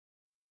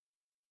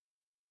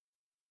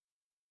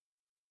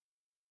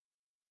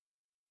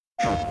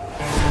No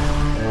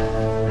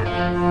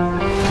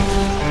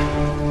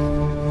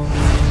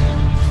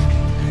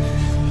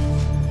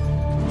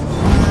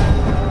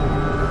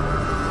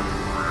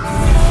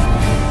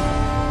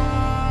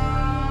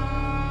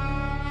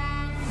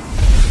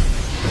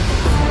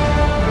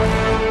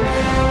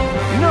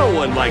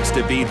one likes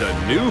to be the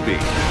newbie.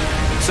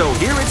 So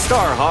here at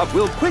Starhawk,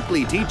 we'll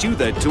quickly teach you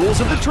the tools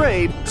of the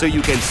trade so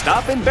you can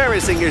stop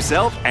embarrassing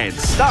yourself and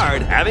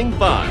start having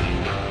fun.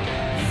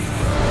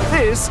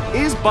 This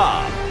is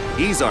Bob.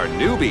 He's our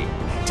newbie.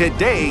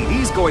 Today,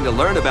 he's going to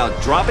learn about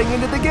dropping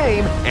into the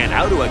game and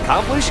how to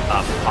accomplish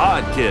a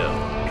pod kill.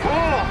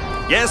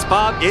 Cool. Yes,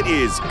 Bob, it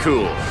is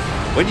cool.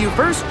 When you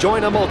first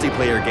join a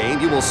multiplayer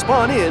game, you will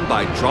spawn in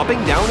by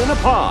dropping down in a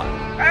pod.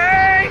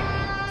 Hey!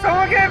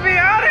 Someone get me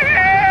out of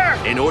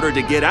here! In order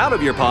to get out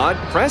of your pod,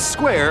 press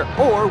square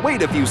or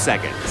wait a few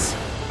seconds.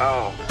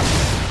 Oh.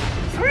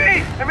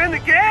 Sweet! I'm in the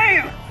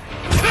game!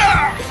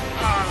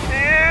 Oh,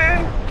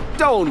 man!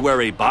 Don't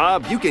worry,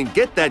 Bob. You can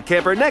get that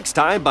camper next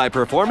time by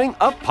performing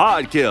a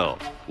pod kill.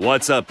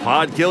 What's a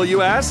pod kill,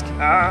 you ask?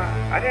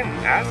 I didn't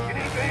ask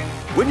anything.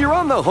 When you're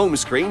on the home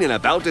screen and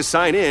about to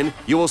sign in,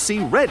 you will see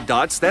red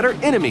dots that are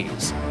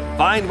enemies.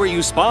 Find where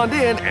you spawned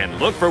in and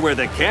look for where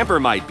the camper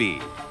might be.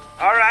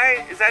 All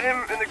right, is that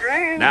him in the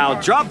green? Now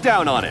drop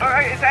down on it. All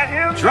right, is that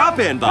him? Drop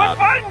in, Bob.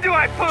 What button do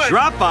I push?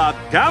 Drop, Bob.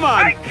 Come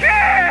on. I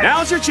can't!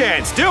 Now's your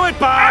chance. Do it,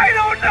 Bob. I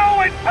don't know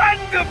what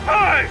button to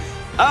push!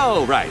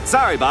 Oh, right.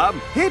 Sorry, Bob.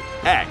 Hit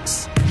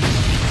X.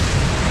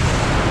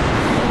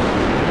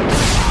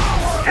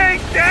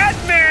 Take that,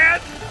 man!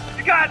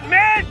 You got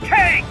mad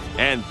cake!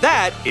 And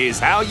that is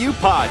how you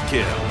pod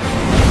kill.